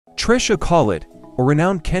Trisha Khalid, a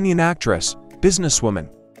renowned Kenyan actress, businesswoman,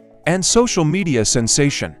 and social media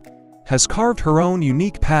sensation, has carved her own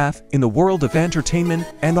unique path in the world of entertainment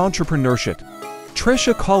and entrepreneurship.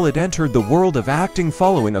 Trisha Khalid entered the world of acting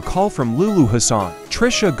following a call from Lulu Hassan.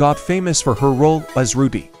 Trisha got famous for her role as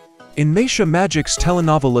Ruby in Maisha Magic's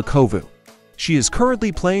telenovela Kovu. She is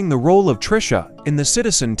currently playing the role of Trisha in the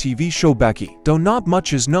Citizen TV show Becky. Though not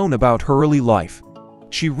much is known about her early life,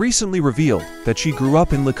 she recently revealed that she grew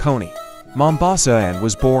up in Likoni, Mombasa and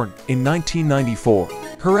was born in 1994.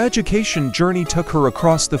 Her education journey took her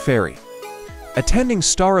across the ferry, attending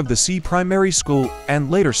Star of the Sea Primary School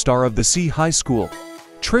and later Star of the Sea High School.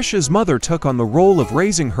 Trisha's mother took on the role of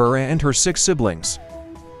raising her and her 6 siblings.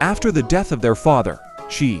 After the death of their father,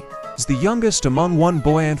 she is the youngest among 1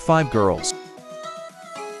 boy and 5 girls.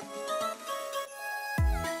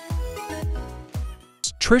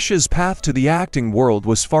 Trisha's path to the acting world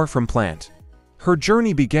was far from planned. Her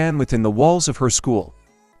journey began within the walls of her school,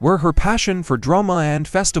 where her passion for drama and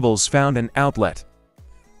festivals found an outlet.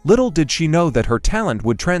 Little did she know that her talent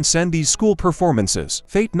would transcend these school performances.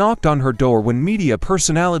 Fate knocked on her door when media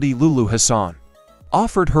personality Lulu Hassan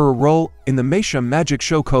offered her a role in the Maisha Magic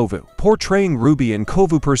show Kovu. Portraying Ruby in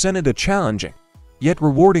Kovu presented a challenging, yet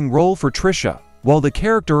rewarding role for Trisha. While the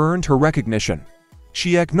character earned her recognition,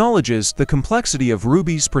 she acknowledges the complexity of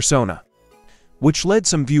Ruby's persona, which led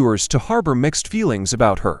some viewers to harbor mixed feelings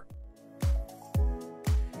about her.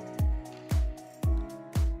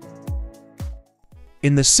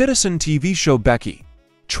 In the Citizen TV show Becky,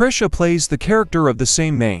 Trisha plays the character of the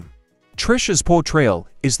same name. Trisha's portrayal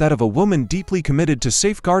is that of a woman deeply committed to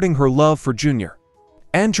safeguarding her love for Junior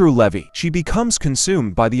Andrew Levy. She becomes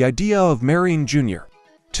consumed by the idea of marrying Junior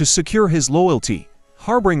to secure his loyalty,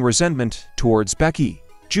 harboring resentment towards Becky,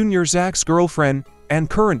 Junior's ex-girlfriend and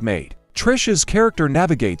current maid. Trisha's character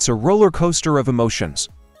navigates a roller coaster of emotions,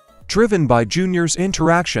 driven by Junior's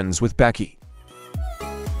interactions with Becky.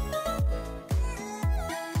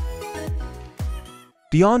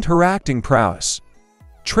 Beyond her acting prowess,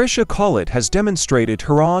 Trisha Khalid has demonstrated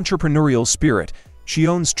her entrepreneurial spirit. She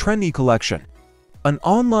owns Trendy Collection, an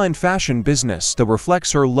online fashion business that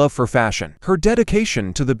reflects her love for fashion. Her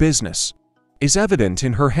dedication to the business is evident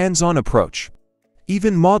in her hands-on approach,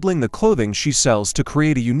 even modeling the clothing she sells to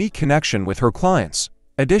create a unique connection with her clients.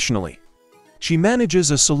 Additionally, she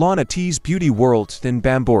manages a salon at T's Beauty World in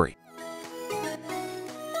Bamburi.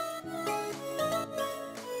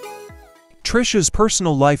 Trisha's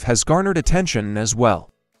personal life has garnered attention as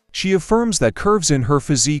well. She affirms that curves in her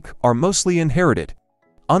physique are mostly inherited,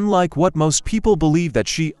 unlike what most people believe that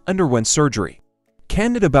she underwent surgery.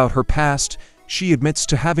 Candid about her past, she admits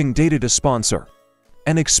to having dated a sponsor,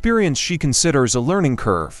 an experience she considers a learning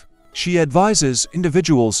curve. She advises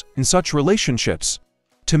individuals in such relationships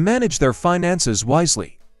to manage their finances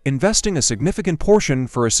wisely, investing a significant portion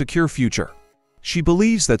for a secure future. She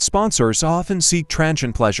believes that sponsors often seek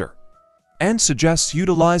transient pleasure, and suggests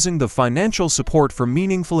utilizing the financial support for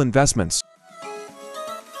meaningful investments.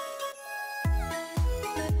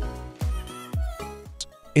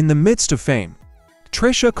 In the midst of fame,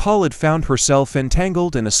 Trisha Khalid found herself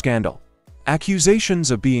entangled in a scandal. Accusations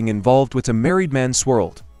of being involved with a married man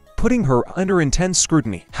swirled, putting her under intense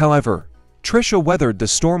scrutiny. However, Trisha weathered the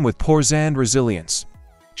storm with poise and resilience.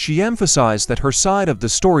 She emphasized that her side of the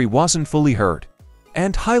story wasn't fully heard,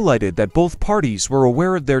 and highlighted that both parties were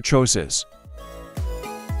aware of their choices.